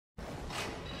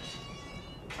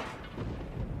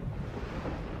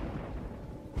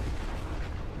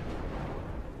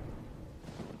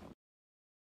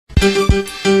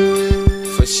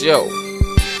sure.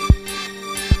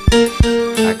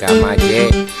 I got my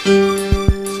gat,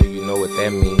 so you know what that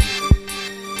means.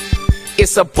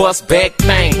 It's a bust back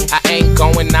thing. I ain't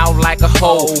going out like a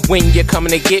hoe. When you coming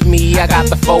to get me, I got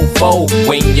the fofo.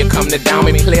 When you come to down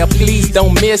me, player, please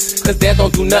don't miss, cause that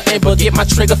don't do nothing but get my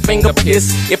trigger finger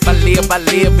pissed. If I live, I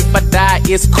live. If I die,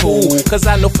 it's cool, cause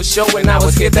I know for sure when I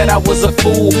was here that I was a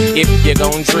fool. If you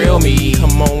gon' drill me,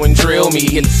 come on and drill me.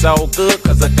 It's all good,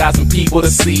 cause I got some people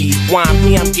to see. Why I'm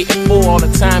here, I'm getting full all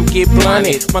the time, get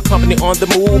blunted. My company on the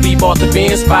move, we bought the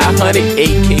Benz 500,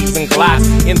 AKs and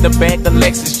Glocks. In the back, the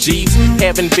Lexus Jeeps.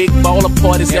 Having big baller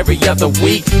parties every other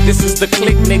week. This is the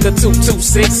click, nigga,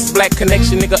 226. Black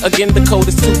connection, nigga, again, the code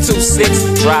is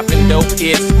 226. Dropping dope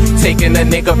hits, taking a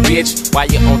nigga bitch. While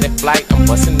you're on that flight, I'm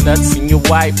busting nuts in your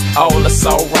wife. All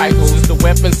assault rifles, the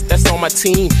weapons that's on my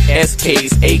team.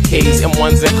 SKs, AKs,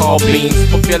 M1s and carbines.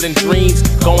 Fulfilling dreams,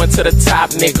 going to the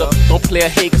top, nigga. Don't play a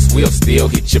hate, cause we'll still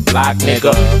hit your block,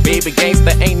 nigga. Baby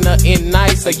gangster ain't nothing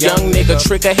nice. A young nigga,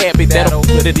 trigger happy, that'll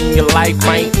put it in your life.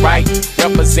 Ain't right,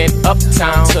 represent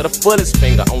uptown to the fullest,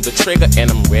 finger on the trigger,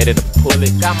 and I'm ready to pull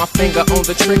it. Got my finger on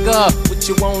the trigger. What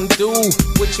you won't do?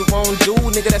 What you won't do,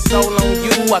 nigga? That's all on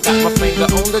you. I got my finger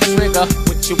on the trigger.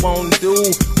 What you won't do?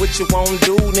 What you won't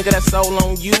do, nigga? That's all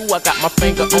on you. I got my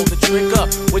finger on the trigger.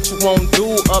 What you won't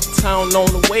do? Uptown on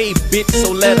the way, bitch.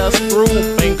 So let us through.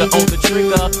 Finger on the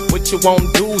trigger. What you won't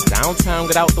do?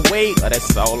 Downtown, get out the way.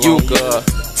 That's all on you.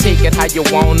 Take it how you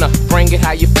wanna, bring it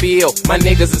how you feel. My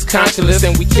niggas is conscious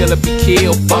and we kill or be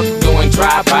killed. Fuck doing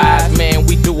drive-bys, man,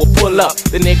 we do a pull-up.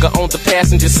 The nigga on the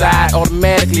passenger side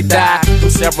automatically die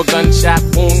from several gunshot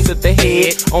wounds to the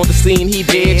head. On the scene he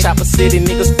dead, Chopper City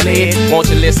niggas fled. Won't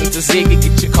you listen to Ziggy,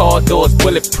 get your car doors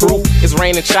bulletproof. It's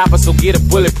raining chopper, so get a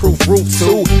bulletproof roof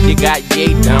too. You got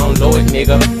yay, download it,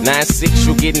 nigga. 9-6,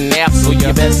 you getting napped, so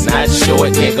you best not show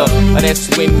it, nigga. Or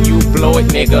that's when you blow it,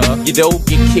 nigga. You don't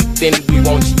get kicked in, we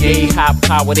want you. Yay, high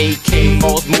powered AK,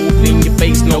 balls moved in your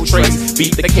face, no trace.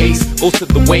 Beat the case, go to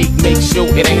the weight, make sure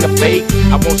it ain't a fake.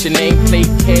 I want your name plate,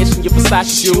 cash in your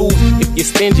Versace shoes. If you're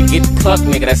stingy, get plucked,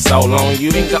 nigga, that's all on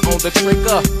you. Finger on the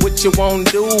trigger, what you won't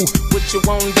do? What you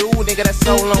won't do, nigga, that's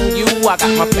all on you. I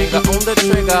got my finger on the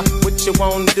trigger, what you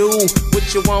won't do? What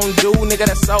you won't do,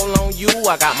 nigga, that's all on you.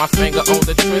 I got my finger on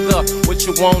the trigger, what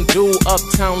you won't do?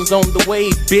 Uptown's on the way,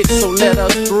 bitch, so let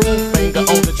us through. Finger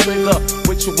on the trigger,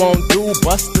 what you won't do?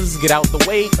 Busters, get out the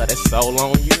way, cause that's all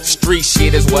on you. Street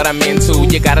shit is what I'm into.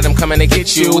 You got it, I'm coming to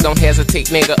get you. Don't hesitate,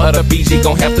 nigga, or the BG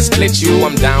gon' have to split you.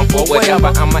 I'm down for whatever,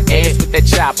 I'ma ass with that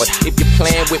chopper. If you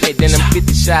playin' with me, then them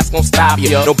 50 shots gon' stop you.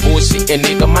 No bullshit, and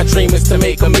nigga, my dream is to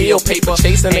make a meal. Paper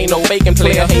chasing ain't no bacon,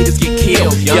 player haters get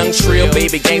killed. Young trill,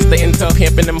 baby gangster into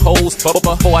pimping them hoes. But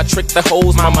before I trick the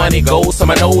hoes, my money goes to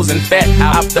my nose and fat.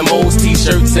 Off the most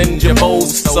t-shirts and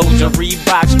jabos. Soldier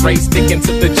Reebok, straight sticking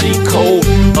to the G code.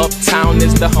 Uptown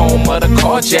is the home of the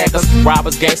carjackers,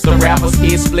 robbers, gangster rappers,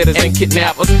 head splitters and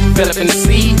kidnappers. Philip in the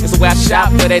C is where I shop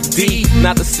for that D.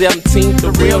 Not the 17th,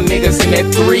 the real niggas in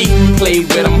that 3. Played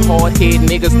with them hard head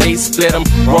niggas, they split them.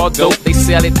 Raw dope, they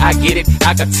sell it, I get it,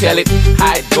 I can tell it.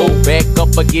 How it go, back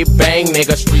up or get bang,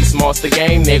 nigga. Street smarts the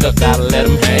game, nigga, gotta let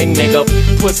them hang, nigga.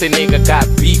 Pussy nigga got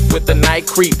beef with the night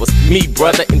creepers. Me,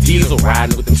 brother, and Diesel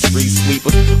riding with them street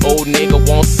sweepers. Old nigga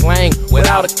want slang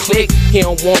without a click. He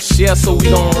don't want share, so we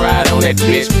gon' ride on that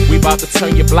bitch. We bout to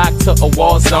turn your block to a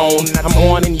war zone. I'm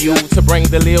warning you to bring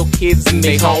the little kids in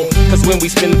their home, cause when we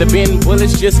spin the bin,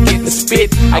 bullets just get the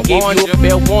spit. I gave you a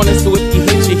fair warning, so if you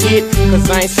hit, you hit. Cause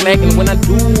I ain't slacking when I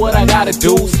do what I gotta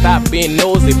do. Stop being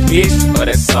nosy, bitch, but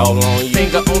that's all on you.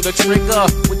 Finger on the trigger,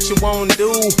 what you won't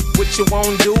do? What you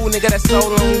won't do, nigga, that's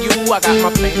all on you. I got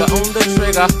my finger on the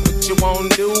trigger, what you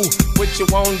won't do? What you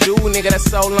won't do, nigga,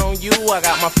 that's all on you. I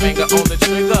got my finger on the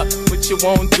trigger, what you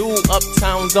won't do?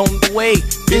 Uptown's on the way,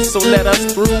 bitch, so let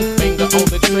us through. Finger on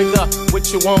the trigger, what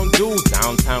you won't do?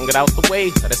 Downtown, get out the way,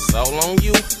 that's all on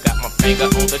you. Got my finger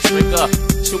on the trigger,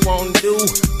 what you won't do?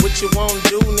 What you won't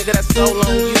do, nigga, that's all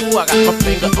on you. I got my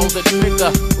finger on the trigger,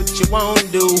 what you won't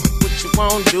do? What you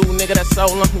won't do, nigga, that's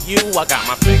all on you. I got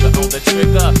my finger on the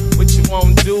trigger, what you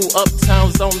won't do?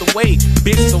 Uptown's on the way,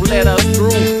 bitch, so let us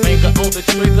through. Finger on the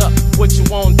trigger, what you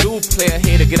won't do? Player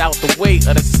hater, get out the way,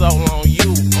 that's all on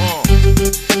you.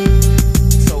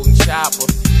 Toting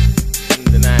choppers in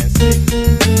the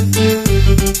 9-6.